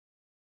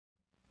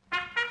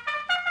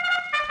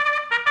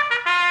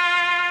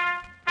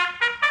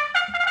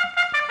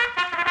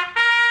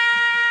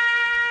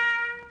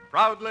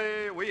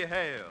Proudly we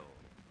hail.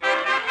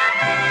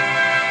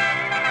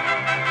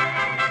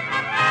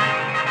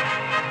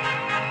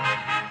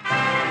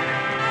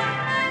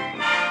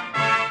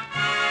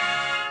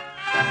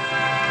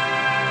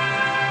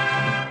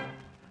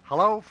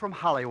 Hello from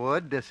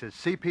Hollywood. This is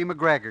C.P.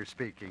 McGregor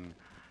speaking,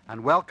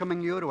 and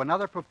welcoming you to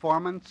another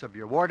performance of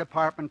your War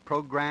Department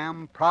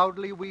program,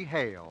 Proudly We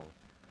Hail.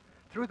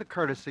 Through the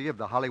courtesy of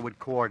the Hollywood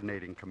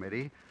Coordinating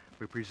Committee,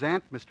 we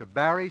present Mr.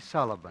 Barry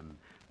Sullivan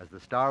as the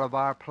star of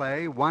our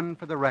play, One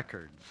for the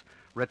Records,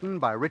 written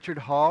by Richard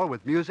Hall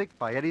with music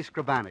by Eddie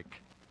Scribanic.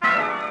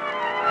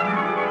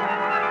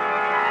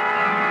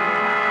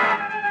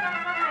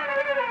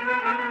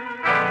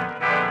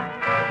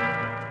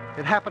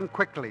 It happened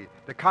quickly,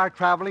 the car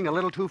traveling a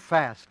little too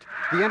fast.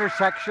 The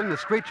intersection, the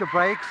screech of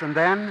brakes, and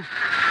then...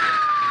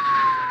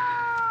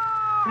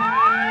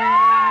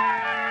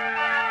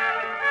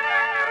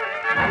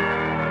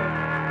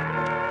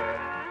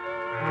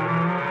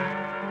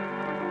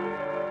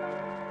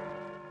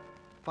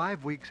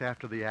 "5 weeks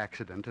after the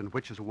accident in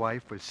which his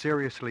wife was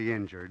seriously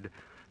injured,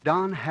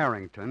 Don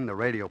Harrington, the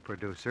radio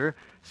producer,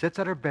 sits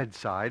at her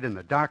bedside in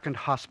the darkened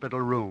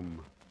hospital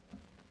room.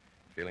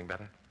 Feeling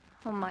better?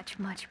 Oh, much,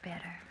 much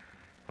better.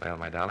 Well,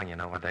 my darling, you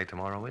know what day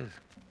tomorrow is?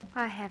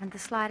 I haven't the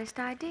slightest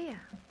idea.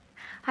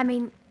 I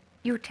mean,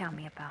 you tell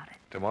me about it.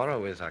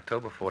 Tomorrow is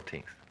October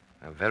 14th,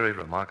 a very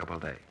remarkable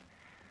day.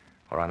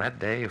 For on that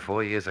day,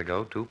 4 years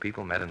ago, two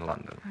people met in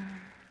London.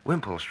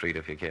 Wimpole Street,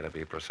 if you care to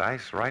be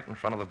precise, right in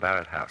front of the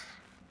Barrett house.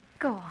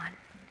 Go on.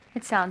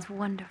 It sounds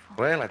wonderful.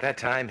 Well, at that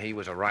time, he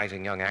was a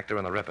rising young actor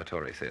in the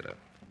Repertory Theater.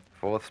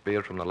 Fourth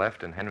spear from the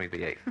left in Henry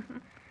VIII.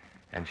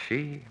 And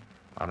she,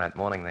 on that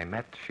morning they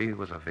met, she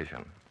was a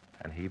vision.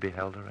 And he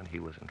beheld her, and he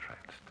was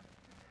entranced.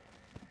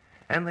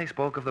 And they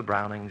spoke of the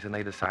Brownings, and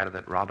they decided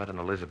that Robert and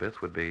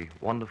Elizabeth would be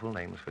wonderful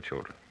names for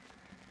children.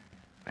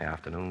 The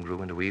afternoon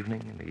grew into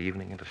evening, and the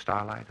evening into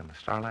starlight, and the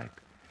starlight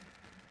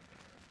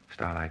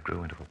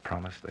grew into a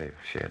promise they've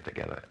shared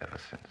together ever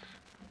since.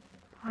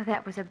 Oh,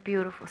 that was a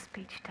beautiful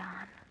speech,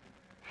 Don.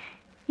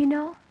 You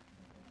know,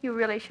 you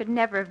really should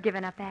never have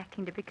given up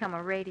acting to become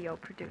a radio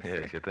producer.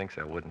 Yes, you'd think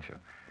so, wouldn't you?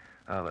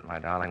 Oh, but my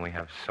darling, we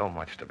have so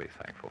much to be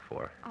thankful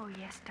for. Oh,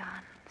 yes, Don.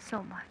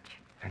 So much.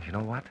 And you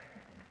know what?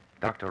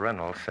 Dr.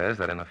 Reynolds says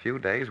that in a few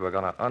days we're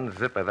going to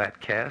unzip that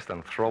cast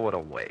and throw it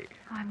away.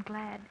 Oh, I'm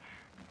glad.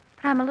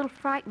 But I'm a little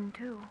frightened,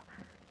 too.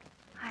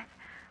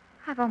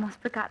 I've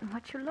almost forgotten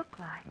what you look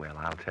like. Well,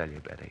 I'll tell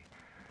you, Betty.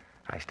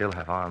 I still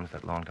have arms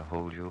that long to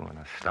hold you and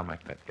a stomach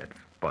that gets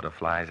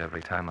butterflies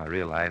every time I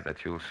realize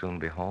that you'll soon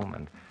be home,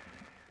 and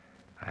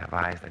I have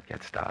eyes that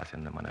get stars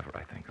in them whenever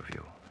I think of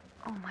you.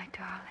 Oh, my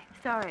darling.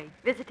 Sorry,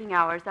 visiting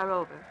hours are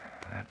over.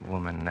 That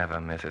woman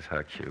never misses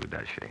her cue,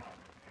 does she?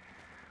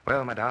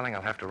 Well, my darling,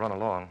 I'll have to run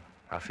along.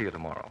 I'll see you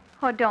tomorrow.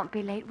 Oh, don't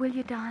be late, will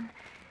you, Don?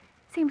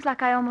 Seems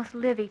like I almost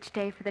live each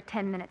day for the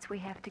 10 minutes we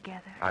have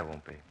together. I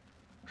won't be.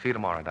 See you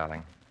tomorrow,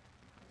 darling.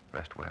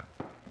 Rest well.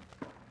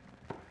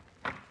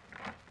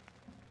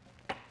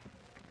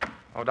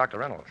 Oh, Dr.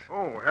 Reynolds.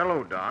 Oh,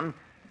 hello, Don.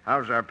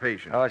 How's our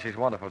patient? Oh, she's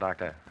wonderful,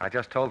 Doctor. I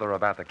just told her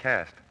about the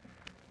cast.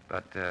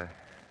 But,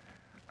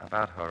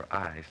 about her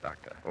eyes,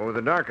 Doctor. Oh,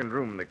 the darkened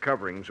room and the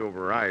coverings over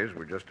her eyes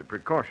were just a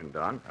precaution,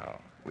 Don. Oh.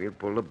 We'll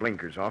pull the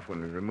blinkers off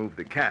when we remove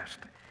the cast.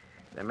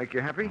 That make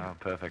you happy? Oh,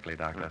 perfectly,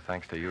 Doctor.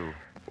 Thanks to you.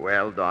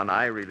 Well, Don,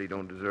 I really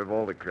don't deserve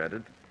all the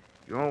credit.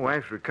 Your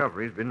wife's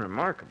recovery has been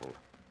remarkable.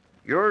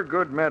 You're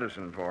good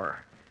medicine for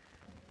her.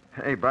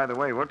 Hey, by the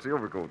way, what's the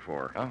overcoat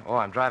for? Oh,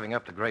 I'm driving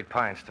up to Great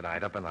Pines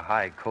tonight, up in the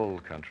high,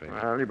 cold country.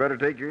 Well, you better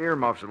take your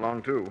earmuffs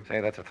along, too.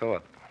 Say, that's a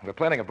thought. We're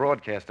planning a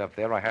broadcast up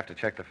there. I have to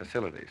check the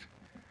facilities.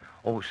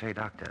 Oh, say,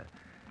 Doctor,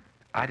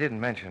 I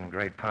didn't mention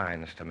Great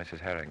Pines to Mrs.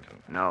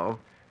 Harrington. No?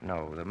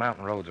 No, the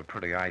mountain roads are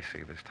pretty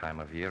icy this time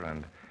of year,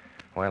 and,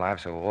 well,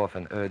 I've so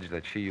often urged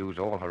that she use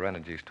all her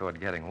energies toward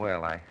getting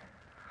well, I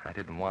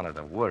didn't want her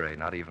to worry,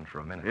 not even for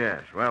a minute.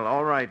 Yes, well,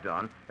 all right,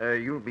 Don.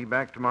 You'll be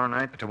back tomorrow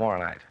night? Tomorrow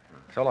night.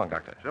 So long,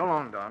 Doctor. So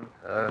long, Don.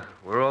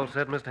 We're all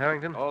set, Mr.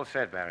 Harrington? All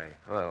set, Barry.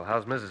 Well,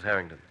 how's Mrs.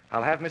 Harrington?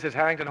 I'll have Mrs.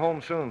 Harrington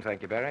home soon,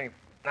 thank you, Barry.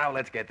 Now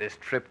let's get this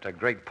trip to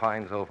Great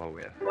Pines over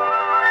with.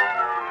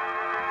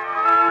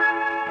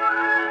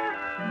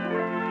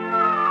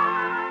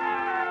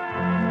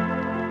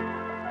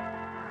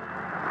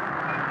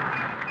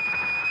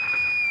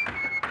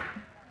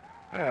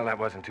 Well, that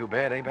wasn't too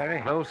bad, eh,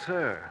 Barry? No,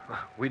 sir.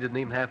 We didn't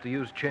even have to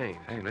use change.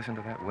 Hey, listen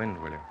to that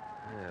wind, will you?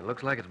 Yeah, it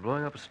looks like it's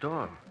blowing up a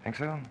storm. Think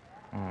so?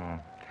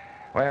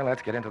 Well,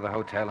 let's get into the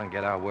hotel and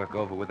get our work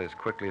over with as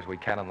quickly as we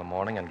can in the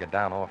morning and get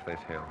down off this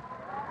hill.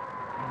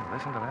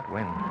 Listen to that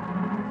wind.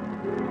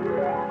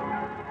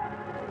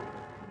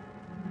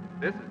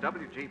 This is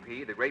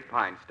WGP, the Great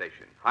Pines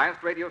station,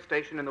 highest radio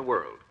station in the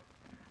world.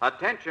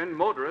 Attention,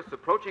 motorists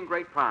approaching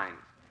Great Pines.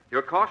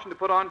 You're cautioned to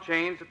put on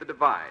chains at the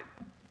divide.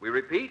 We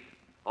repeat,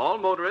 all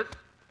motorists.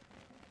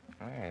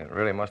 Hey, it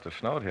really must have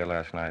snowed here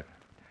last night.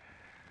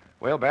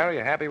 Well, Barry,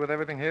 you happy with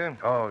everything here?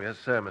 Oh, yes,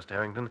 sir, Mr.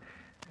 Harrington.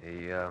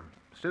 The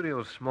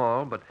studio's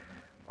small, but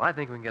I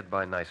think we can get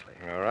by nicely.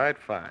 All right,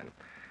 fine.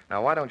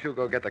 Now, why don't you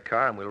go get the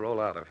car and we'll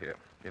roll out of here?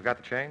 You've got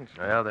the chains?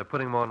 Well, they're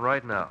putting them on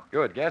right now.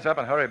 Good. Gas up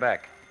and hurry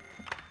back.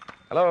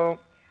 Hello?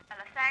 A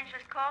Los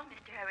Angeles call,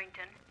 Mr.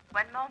 Harrington.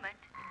 One moment.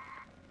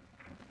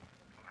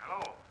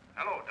 Hello.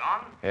 Hello,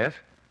 Don. Yes?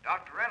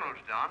 Dr. Reynolds,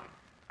 Don.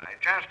 I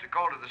chanced to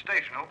call to the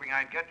station hoping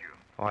I'd get you.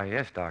 Why,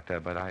 yes, Doctor,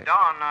 but I...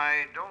 Don,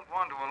 I don't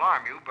want to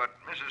alarm you, but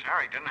Mrs.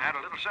 Harrington had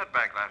a little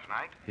setback last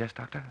night. Yes,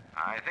 Doctor?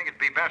 I think it'd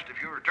be best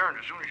if you returned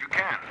as soon as you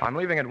can. I'm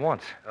leaving at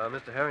once.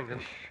 Mr.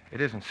 Harrington.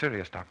 It isn't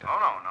serious, Doctor.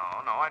 Oh,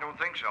 no, I don't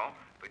think so.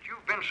 But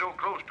you've been so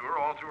close to her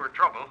all through her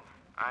trouble.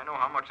 I know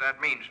how much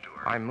that means to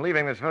her. I'm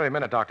leaving this very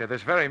minute, Doctor,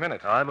 this very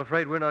minute. I'm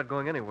afraid we're not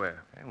going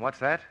anywhere. And what's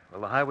that?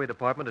 Well, the highway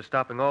department is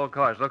stopping all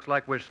cars. Looks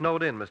like we're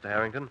snowed in, Mr.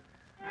 Harrington.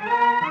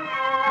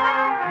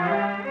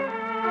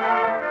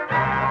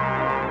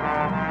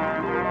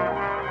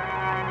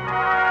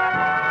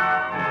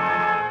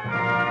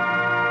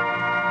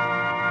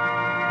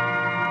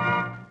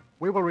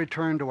 We will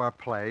return to our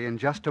play in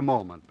just a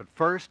moment, but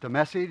first, a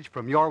message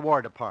from your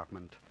War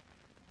Department.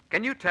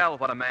 Can you tell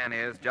what a man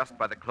is just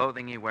by the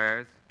clothing he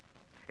wears?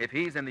 If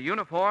he's in the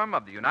uniform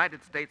of the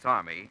United States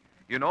Army,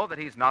 you know that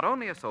he's not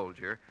only a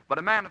soldier, but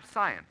a man of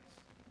science.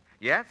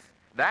 Yes,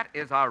 that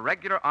is our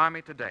regular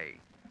Army today,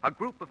 a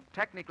group of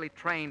technically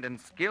trained and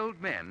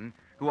skilled men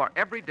who are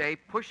every day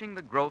pushing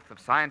the growth of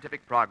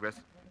scientific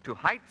progress to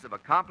heights of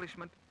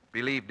accomplishment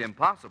believed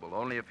impossible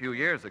only a few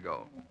years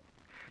ago.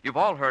 You've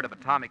all heard of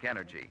atomic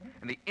energy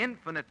and the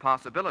infinite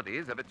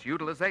possibilities of its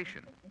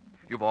utilization.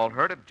 You've all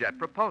heard of jet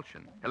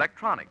propulsion,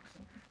 electronics,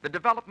 the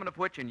development of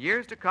which in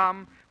years to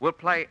come will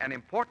play an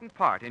important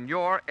part in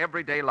your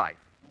everyday life.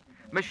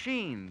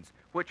 Machines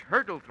which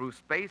hurtle through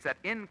space at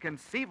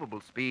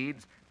inconceivable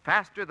speeds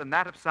faster than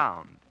that of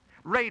sound.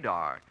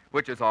 Radar,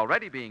 which is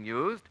already being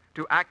used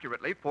to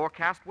accurately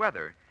forecast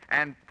weather,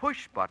 and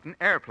push-button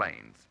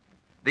airplanes.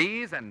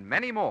 These and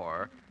many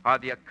more are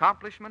the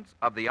accomplishments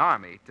of the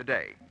Army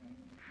today.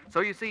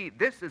 So you see,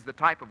 this is the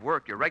type of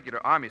work your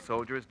regular Army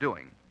soldier is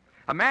doing.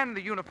 A man in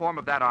the uniform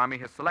of that Army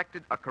has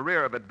selected a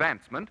career of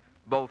advancement,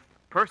 both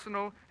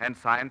personal and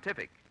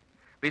scientific.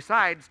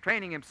 Besides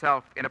training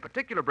himself in a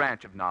particular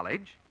branch of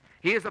knowledge,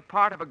 he is a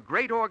part of a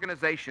great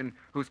organization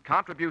whose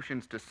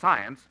contributions to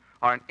science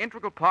are an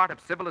integral part of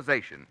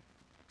civilization.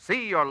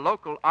 See your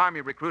local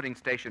Army recruiting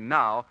station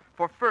now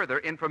for further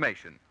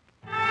information.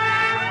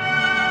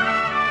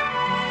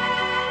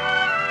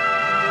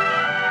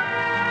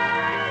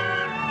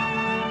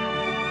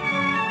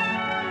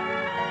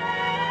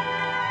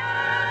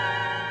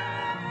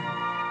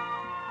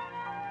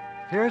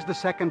 Here's the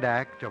second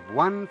act of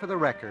One for the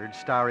Record,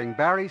 starring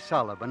Barry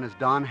Sullivan as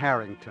Don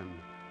Harrington.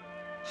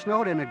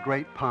 Snowed in at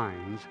Great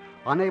Pines,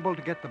 unable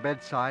to get the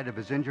bedside of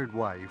his injured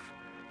wife,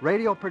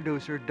 radio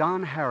producer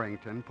Don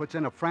Harrington puts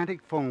in a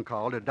frantic phone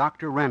call to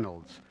Dr.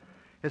 Reynolds.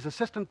 His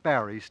assistant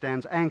Barry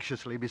stands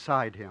anxiously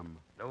beside him.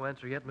 No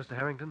answer yet, Mr.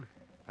 Harrington?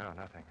 No,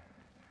 nothing.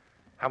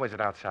 How is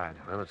it outside?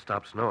 Well, it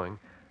stopped snowing.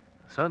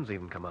 The sun's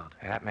even come out.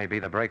 That may be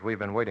the break we've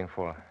been waiting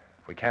for.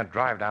 If we can't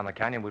drive down the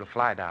canyon, we'll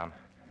fly down.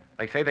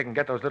 They say they can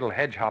get those little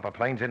hedge hopper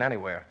planes in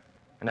anywhere.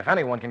 And if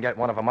anyone can get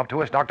one of them up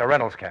to us, Dr.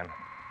 Reynolds can.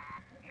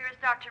 Here's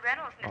Dr.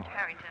 Reynolds, Mr.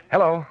 Harrington.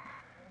 Hello.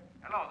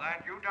 Hello,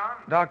 that you, Don?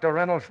 Dr.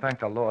 Reynolds, thank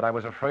the Lord. I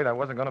was afraid I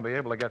wasn't going to be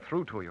able to get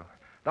through to you.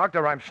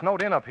 Doctor, I'm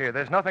snowed in up here.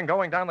 There's nothing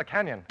going down the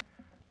canyon.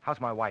 How's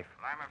my wife?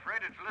 Well, I'm afraid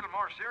it's a little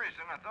more serious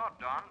than I thought,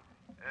 Don.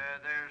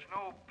 There's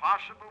no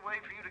possible way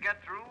for you to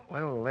get through?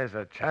 Well, there's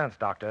a chance,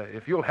 Doctor.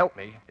 If you'll help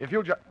me. If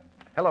you'll just...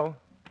 Hello?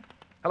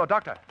 Hello,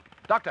 Doctor.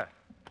 Doctor.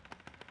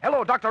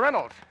 Hello, Dr.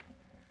 Reynolds.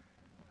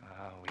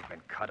 Oh, we've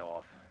been cut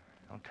off.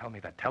 Don't tell me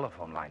the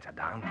telephone lines are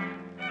down.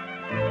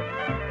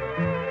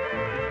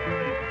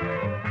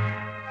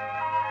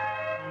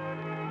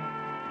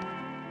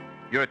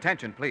 Your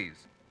attention,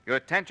 please. Your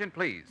attention,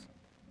 please.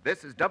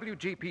 This is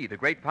WGP, the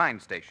Great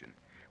Pines Station.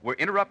 We're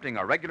interrupting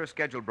our regular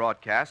scheduled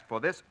broadcast for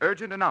this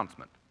urgent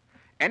announcement.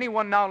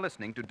 Anyone now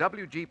listening to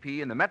WGP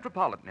in the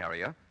metropolitan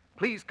area,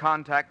 please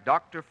contact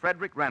Dr.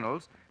 Frederick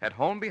Reynolds at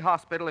Holmby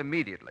Hospital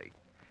immediately.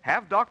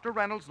 Have Dr.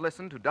 Reynolds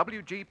listen to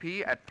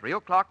WGP at 3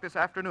 o'clock this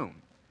afternoon.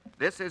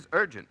 This is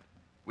urgent.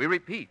 We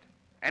repeat,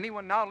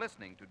 anyone now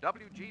listening to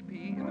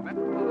WGP in the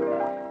metropolitan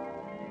area...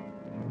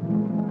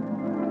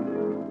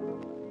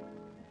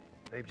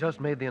 They've just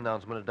made the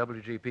announcement at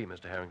WGP,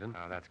 Mr. Harrington.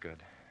 Oh, that's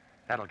good.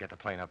 That'll get the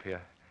plane up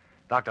here.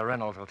 Dr.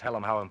 Reynolds will tell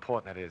them how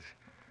important it is.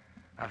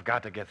 I've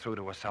got to get through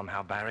to her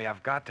somehow, Barry.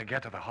 I've got to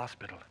get to the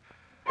hospital.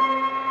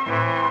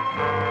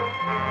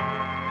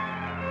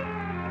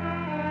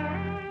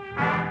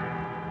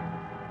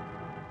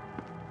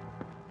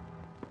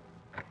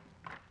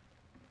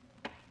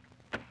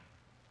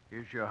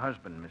 Here's your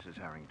husband, Mrs.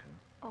 Harrington.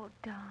 Oh,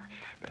 Don.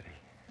 Betty,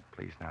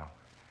 please now.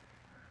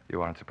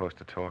 You aren't supposed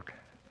to talk.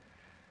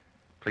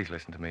 Please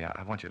listen to me.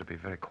 I want you to be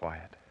very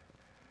quiet.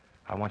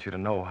 I want you to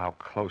know how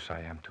close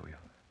I am to you.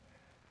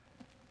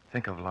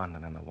 Think of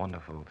London and the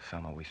wonderful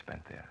summer we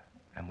spent there,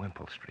 and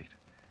Wimpole Street.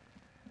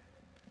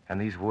 And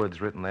these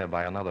words written there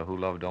by another who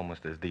loved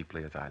almost as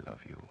deeply as I love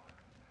you.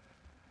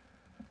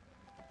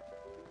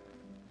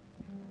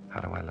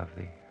 How do I love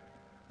thee?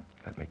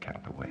 Let me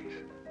count the ways.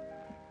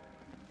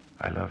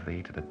 I love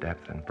thee to the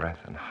depth and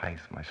breadth and height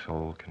my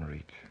soul can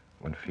reach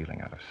when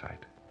feeling out of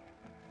sight.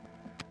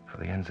 For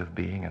the ends of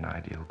being an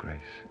ideal grace.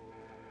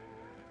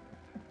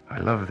 I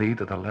love thee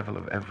to the level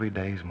of every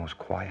day's most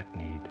quiet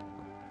need,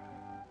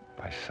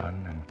 by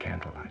sun and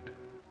candlelight.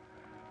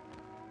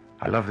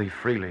 I love thee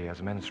freely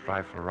as men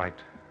strive for right.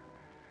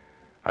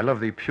 I love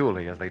thee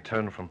purely as they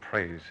turn from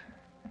praise.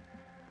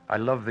 I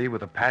love thee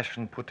with a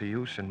passion put to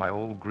use in my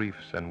old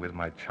griefs and with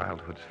my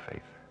childhood's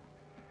faith.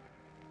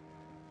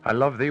 I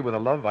love thee with a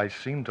love I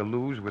seem to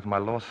lose with my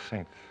lost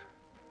saints.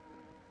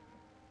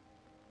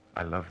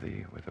 I love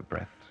thee with the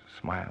breath,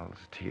 smiles,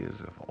 tears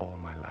of all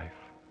my life.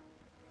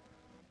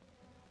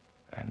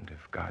 And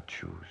if God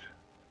choose,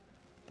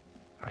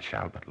 I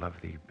shall but love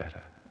thee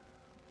better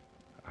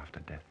after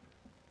death.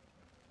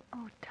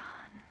 Oh,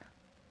 Don.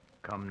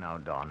 Come now,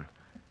 Don.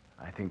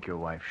 I think your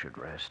wife should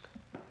rest.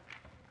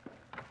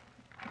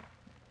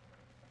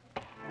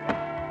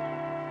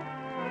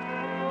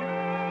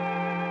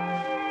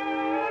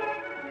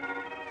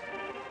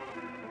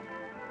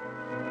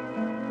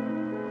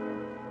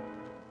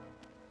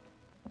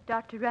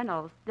 Dr.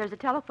 Reynolds, there's a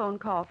telephone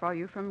call for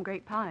you from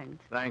Great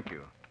Pines. Thank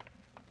you.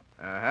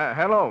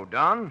 Hello,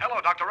 Don. Hello,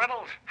 Dr.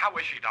 Reynolds. How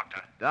is she,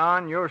 Doctor?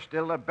 Don, you're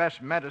still the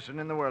best medicine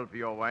in the world for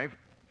your wife.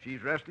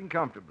 She's resting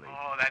comfortably.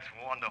 Oh, that's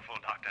wonderful,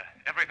 Doctor.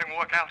 Everything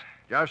work out?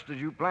 Just as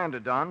you planned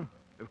it, Don.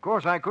 Of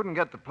course, I couldn't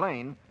get the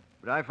plane,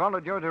 but I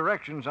followed your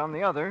directions on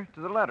the other to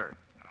the letter.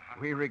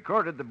 We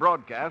recorded the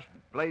broadcast,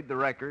 played the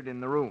record in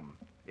the room.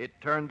 It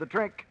turned the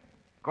trick.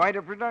 Quite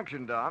a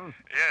production, Don.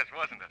 Yes,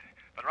 wasn't it?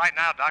 But right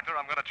now, Doctor,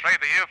 I'm going to trade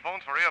the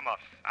earphones for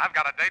earmuffs. I've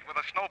got a date with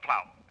a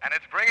snowplow, and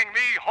it's bringing me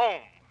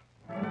home.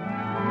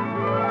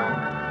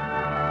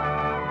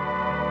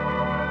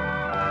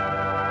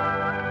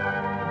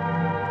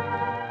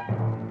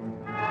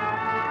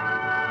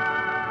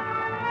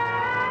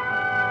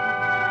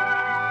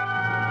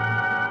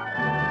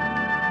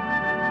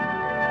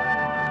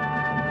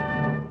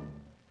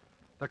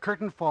 The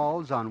curtain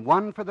falls on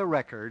One for the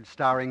Record,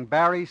 starring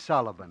Barry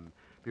Sullivan.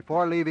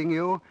 Before leaving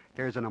you,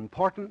 here's an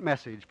important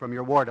message from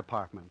your War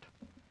Department.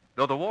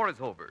 Though the war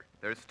is over,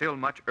 there's still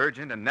much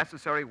urgent and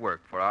necessary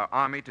work for our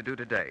Army to do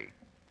today.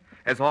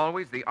 As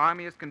always, the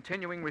Army is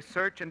continuing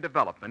research and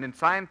development in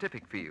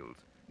scientific fields,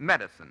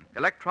 medicine,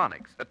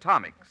 electronics,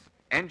 atomics,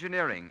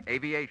 engineering,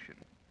 aviation.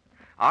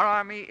 Our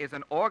Army is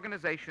an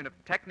organization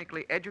of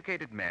technically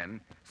educated men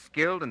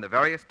skilled in the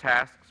various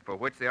tasks for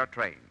which they are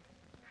trained.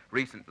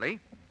 Recently,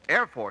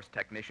 Air Force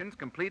technicians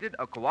completed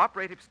a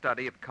cooperative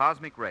study of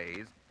cosmic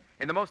rays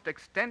in the most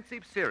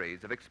extensive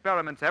series of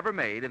experiments ever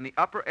made in the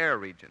upper air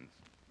regions.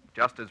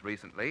 Just as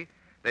recently,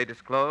 they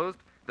disclosed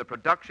the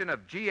production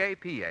of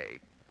GAPA,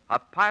 a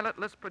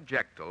pilotless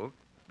projectile,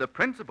 the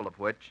principle of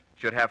which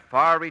should have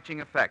far-reaching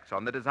effects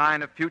on the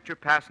design of future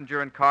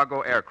passenger and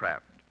cargo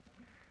aircraft.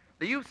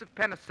 The use of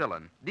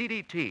penicillin,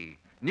 DDT,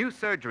 new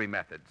surgery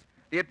methods,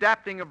 the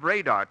adapting of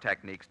radar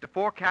techniques to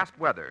forecast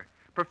weather,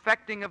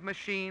 perfecting of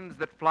machines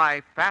that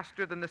fly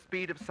faster than the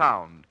speed of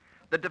sound,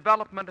 the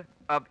development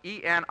of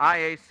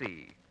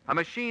ENIAC, a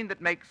machine that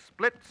makes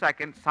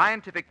split-second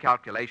scientific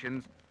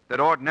calculations that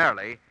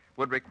ordinarily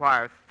would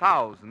require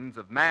thousands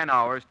of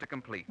man-hours to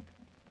complete.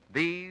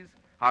 These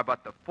are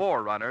but the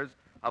forerunners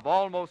of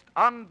almost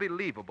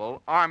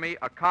unbelievable Army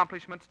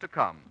accomplishments to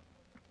come.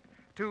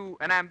 To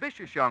an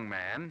ambitious young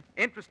man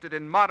interested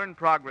in modern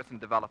progress and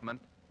development,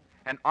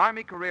 an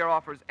Army career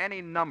offers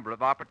any number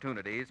of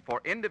opportunities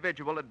for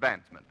individual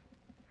advancement.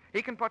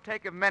 He can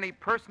partake of many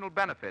personal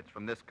benefits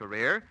from this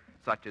career,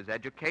 such as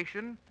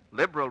education,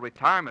 liberal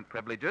retirement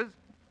privileges,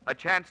 a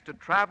chance to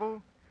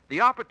travel, the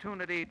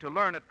opportunity to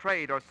learn a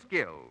trade or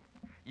skill,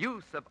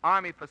 use of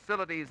Army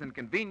facilities and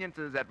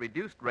conveniences at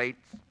reduced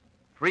rates,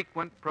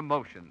 frequent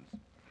promotions.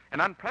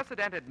 An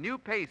unprecedented new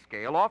pay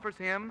scale offers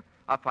him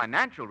a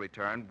financial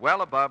return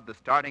well above the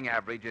starting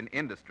average in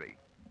industry.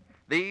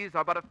 These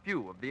are but a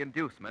few of the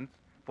inducements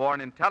for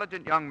an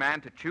intelligent young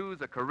man to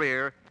choose a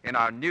career in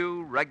our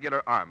new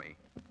regular Army.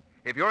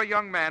 If you're a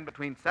young man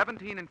between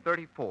 17 and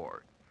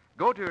 34,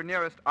 go to your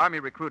nearest Army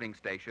recruiting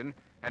station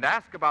and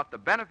ask about the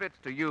benefits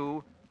to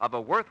you of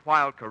a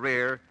worthwhile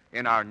career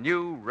in our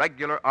new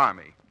regular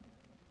Army.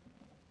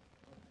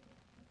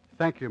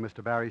 Thank you,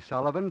 Mr. Barry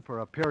Sullivan, for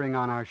appearing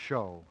on our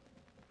show.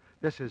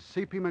 This is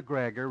C.P.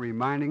 McGregor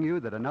reminding you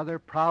that another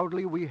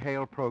Proudly We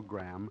Hail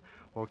program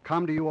will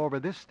come to you over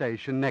this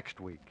station next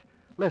week.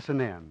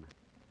 Listen in.